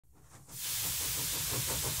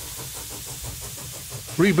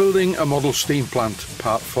Rebuilding a model steam plant,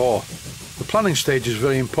 Part 4. The planning stage is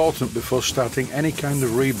very important before starting any kind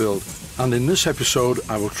of rebuild, and in this episode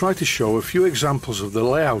I will try to show a few examples of the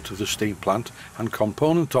layout of the steam plant and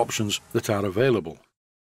component options that are available.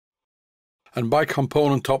 And by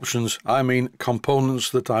component options I mean components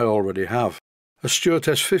that I already have. A Stuart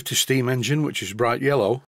S50 steam engine, which is bright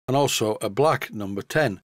yellow, and also a black number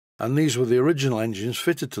 10, and these were the original engines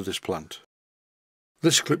fitted to this plant.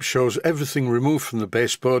 This clip shows everything removed from the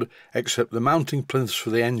baseboard except the mounting plinths for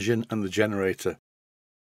the engine and the generator.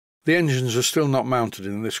 The engines are still not mounted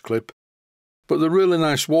in this clip, but the really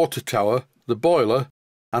nice water tower, the boiler,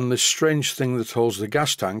 and this strange thing that holds the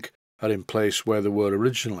gas tank are in place where they were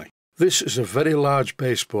originally. This is a very large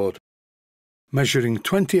baseboard, measuring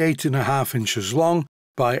 28.5 inches long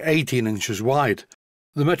by 18 inches wide.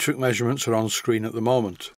 The metric measurements are on screen at the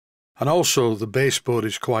moment, and also the baseboard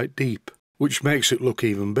is quite deep, which makes it look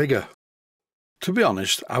even bigger. To be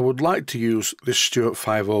honest, I would like to use this Stuart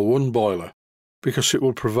 501 boiler because it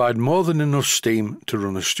will provide more than enough steam to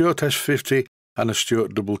run a Stuart S50 and a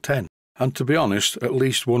Stuart 1010, and to be honest, at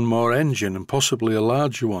least one more engine and possibly a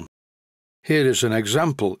larger one. Here is an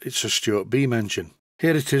example. It's a Stuart beam engine.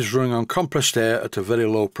 Here it is running on compressed air at a very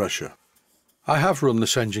low pressure. I have run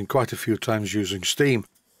this engine quite a few times using steam,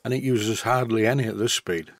 and it uses hardly any at this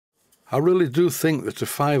speed. I really do think that a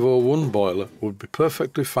 501 boiler would be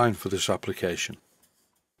perfectly fine for this application.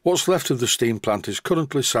 What's left of the steam plant is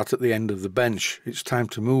currently sat at the end of the bench. It's time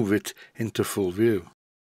to move it into full view.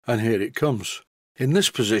 And here it comes. In this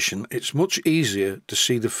position it's much easier to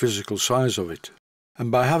see the physical size of it.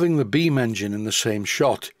 And by having the beam engine in the same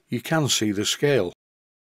shot, you can see the scale.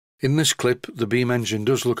 In this clip the beam engine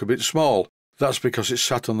does look a bit small. That's because it's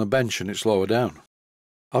sat on the bench and it's lower down.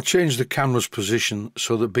 I'll change the camera's position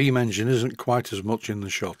so the beam engine isn't quite as much in the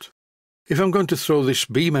shot. If I'm going to throw this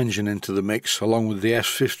beam engine into the mix along with the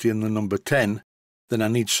S50 and the number 10, then I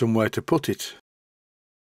need somewhere to put it.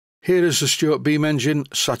 Here is the Stuart beam engine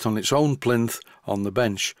sat on its own plinth on the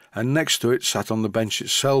bench, and next to it, sat on the bench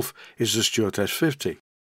itself, is the Stuart S50.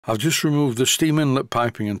 I've just removed the steam inlet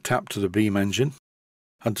piping and tapped to the beam engine,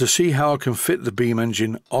 and to see how I can fit the beam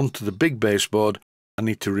engine onto the big baseboard, I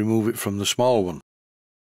need to remove it from the small one.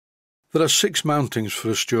 There are 6 mountings for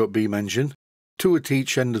a Stuart beam engine, 2 at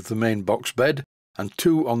each end of the main box bed and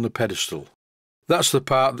 2 on the pedestal. That's the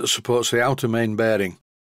part that supports the outer main bearing,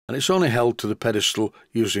 and it's only held to the pedestal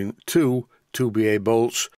using 2 2BA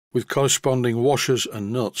bolts with corresponding washers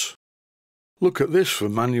and nuts. Look at this for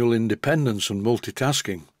manual independence and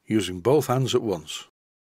multitasking, using both hands at once.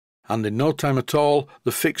 And in no time at all,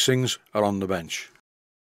 the fixings are on the bench.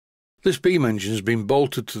 This beam engine has been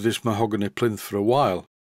bolted to this mahogany plinth for a while,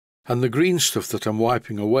 and the green stuff that I'm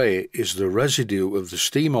wiping away is the residue of the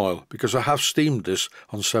steam oil, because I have steamed this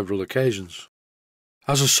on several occasions.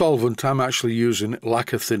 As a solvent I'm actually using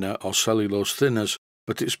lacquer thinner or cellulose thinners,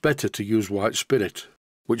 but it's better to use white spirit,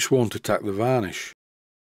 which won't attack the varnish.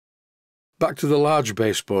 Back to the large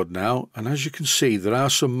baseboard now, and as you can see there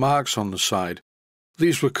are some marks on the side.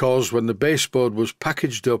 These were caused when the baseboard was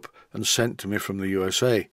packaged up and sent to me from the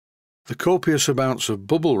USA. The copious amounts of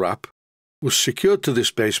bubble wrap was secured to this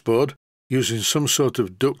baseboard using some sort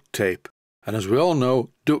of duct tape, and as we all know,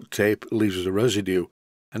 duct tape leaves a residue,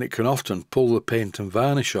 and it can often pull the paint and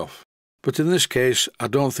varnish off. But in this case I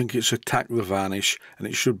don't think it's attacked the varnish, and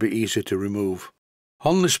it should be easy to remove.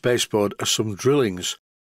 On this baseboard are some drillings,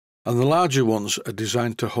 and the larger ones are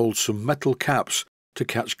designed to hold some metal caps to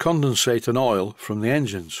catch condensate and oil from the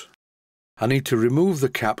engines. I need to remove the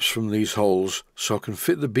caps from these holes so I can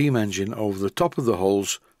fit the beam engine over the top of the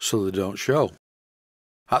holes so they don't show.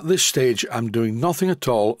 At this stage I'm doing nothing at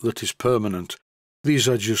all that is permanent. These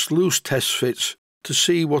are just loose test fits to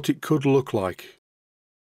see what it could look like.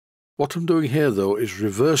 What I'm doing here though is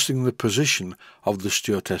reversing the position of the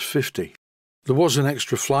Stuart S50. There was an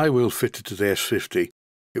extra flywheel fitted to the S50.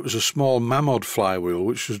 It was a small Mamod flywheel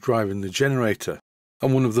which was driving the generator.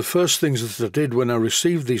 And one of the first things that I did when I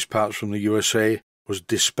received these parts from the USA was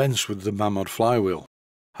dispense with the Mamod flywheel.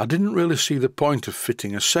 I didn't really see the point of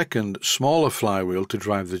fitting a second, smaller flywheel to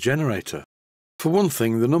drive the generator. For one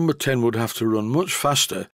thing, the number 10 would have to run much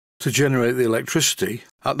faster to generate the electricity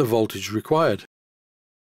at the voltage required.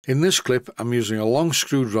 In this clip I'm using a long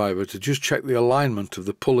screwdriver to just check the alignment of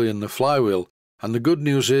the pulley and the flywheel, and the good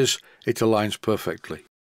news is it aligns perfectly.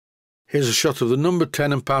 Here's a shot of the number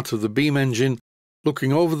 10 and part of the beam engine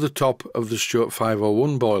looking over the top of the Stuart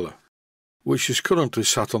 501 boiler, which is currently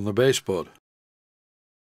sat on the baseboard.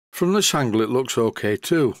 From this angle it looks okay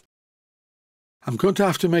too. I'm going to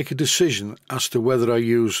have to make a decision as to whether I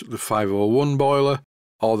use the 501 boiler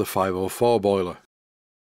or the 504 boiler.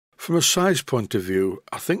 From a size point of view,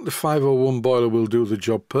 I think the 501 boiler will do the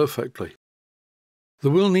job perfectly.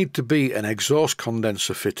 There will need to be an exhaust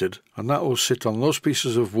condenser fitted, and that will sit on those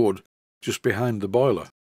pieces of wood just behind the boiler.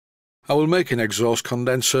 I will make an exhaust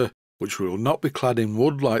condenser which will not be clad in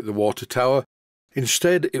wood like the water tower.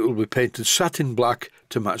 Instead, it will be painted satin black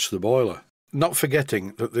to match the boiler, not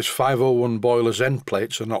forgetting that this 501 boiler's end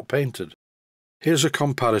plates are not painted. Here's a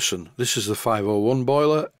comparison. This is the 501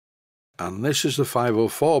 boiler and this is the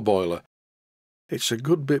 504 boiler. It's a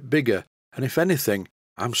good bit bigger, and if anything,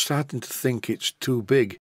 I'm starting to think it's too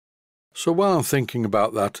big. So while I'm thinking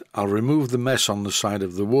about that, I'll remove the mess on the side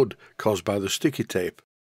of the wood caused by the sticky tape.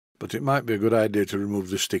 But it might be a good idea to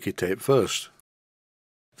remove the sticky tape first.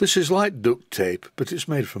 This is like duct tape, but it's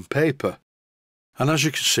made from paper. And as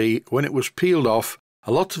you can see, when it was peeled off,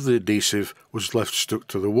 a lot of the adhesive was left stuck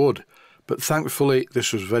to the wood, but thankfully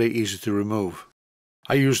this was very easy to remove.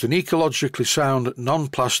 I used an ecologically sound,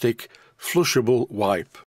 non-plastic, flushable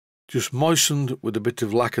wipe, just moistened with a bit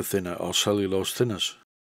of lacquer thinner or cellulose thinners.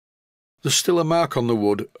 There's still a mark on the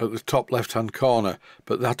wood at the top left-hand corner,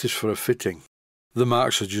 but that is for a fitting. The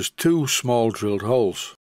marks are just 2 small drilled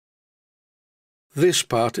holes. This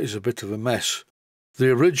part is a bit of a mess. The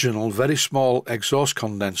original very small exhaust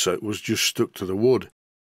condenser was just stuck to the wood,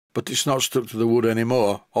 but it's not stuck to the wood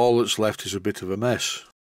anymore. All that's left is a bit of a mess.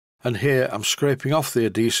 And here I'm scraping off the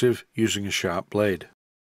adhesive using a sharp blade.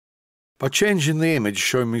 By changing the image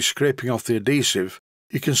showing me scraping off the adhesive,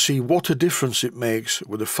 you can see what a difference it makes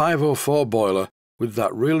with a 504 boiler with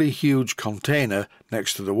that really huge container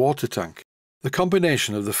next to the water tank. The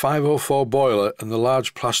combination of the 504 boiler and the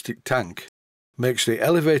large plastic tank makes the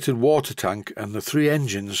elevated water tank and the 3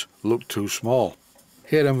 engines look too small.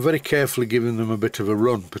 Here I'm very carefully giving them a bit of a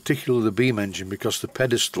run, particularly the beam engine, because the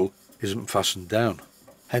pedestal isn't fastened down,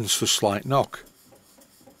 hence the slight knock.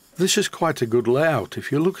 This is quite a good layout.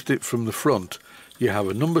 If you look at it from the front, you have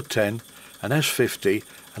a number 10, an S50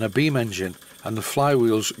 and a beam engine, and the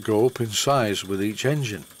flywheels go up in size with each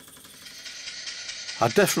engine. I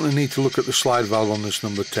definitely need to look at the slide valve on this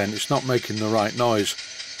number 10, it's not making the right noise,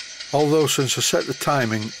 although since I set the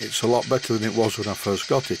timing it's a lot better than it was when I first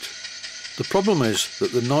got it. The problem is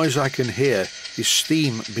that the noise I can hear is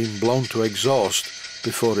steam being blown to exhaust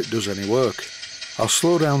before it does any work. I'll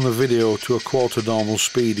slow down the video to a quarter normal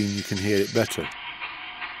speed and you can hear it better.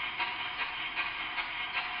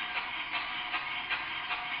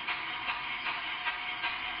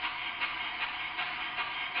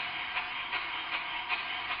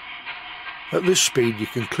 At this speed you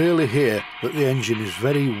can clearly hear that the engine is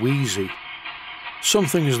very wheezy.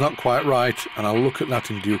 Something is not quite right, and I'll look at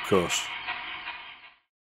that in due course.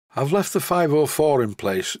 I've left the 504 in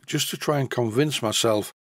place just to try and convince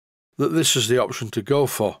myself that this is the option to go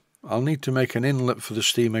for. I'll need to make an inlet for the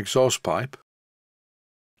steam exhaust pipe.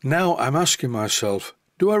 Now I'm asking myself,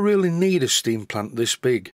 do I really need a steam plant this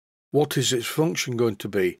big? What is its function going to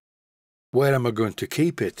be? Where am I going to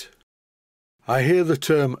keep it? I hear the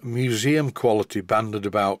term museum quality bandied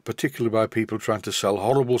about, particularly by people trying to sell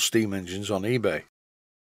horrible steam engines on eBay.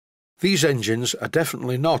 These engines are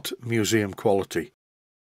definitely not museum quality.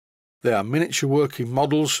 They are miniature working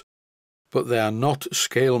models, but they are not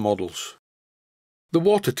scale models. The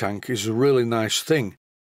water tank is a really nice thing,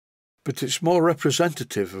 but it's more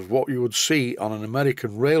representative of what you would see on an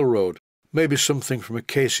American railroad, maybe something from a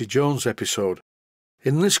Casey Jones episode.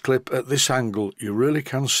 In this clip at this angle you really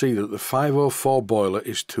can see that the 504 boiler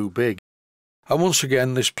is too big. And once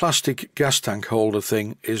again this plastic gas tank holder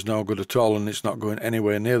thing is no good at all, and it's not going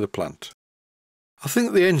anywhere near the plant. I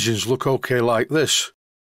think the engines look okay like this,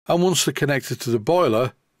 and once they're connected to the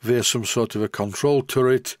boiler via some sort of a control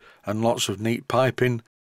turret and lots of neat piping,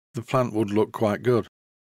 the plant would look quite good.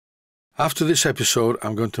 After this episode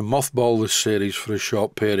I'm going to mothball this series for a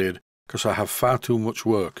short period because I have far too much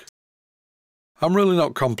work. I'm really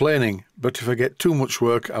not complaining, but if I get too much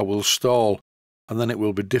work I will stall, and then it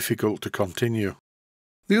will be difficult to continue.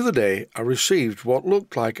 The other day I received what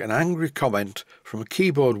looked like an angry comment from a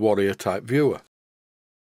keyboard warrior type viewer.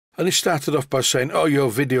 And he started off by saying, "Oh, your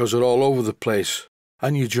videos are all over the place,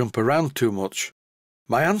 and you jump around too much."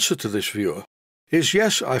 My answer to this viewer is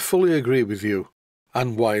yes, I fully agree with you.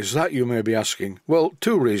 And why is that, you may be asking? Well,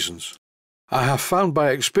 2 reasons. I have found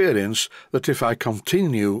by experience that if I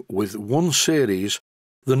continue with one series,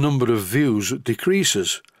 the number of views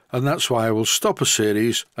decreases, and that's why I will stop a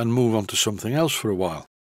series and move on to something else for a while.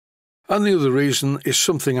 And the other reason is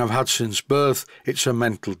something I've had since birth. It's a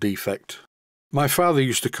mental defect. My father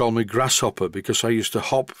used to call me grasshopper because I used to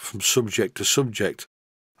hop from subject to subject.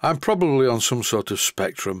 I'm probably on some sort of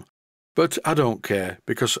spectrum, but I don't care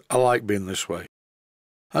because I like being this way.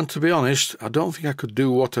 And to be honest, I don't think I could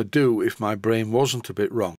do what I do if my brain wasn't a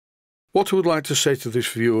bit wrong. What I would like to say to this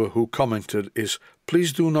viewer who commented is,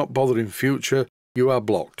 please do not bother in future, you are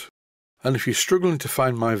blocked. And if you're struggling to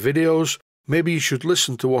find my videos, maybe you should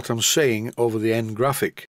listen to what I'm saying over the end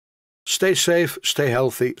graphic. Stay safe, stay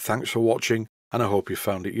healthy, thanks for watching, and I hope you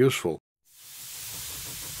found it useful.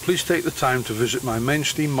 Please take the time to visit my main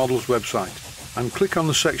Steam Models website and click on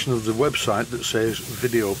the section of the website that says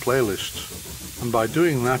Video Playlists. And by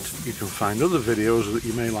doing that, you can find other videos that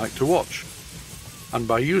you may like to watch. And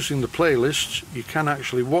by using the playlists, you can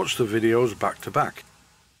actually watch the videos back to back.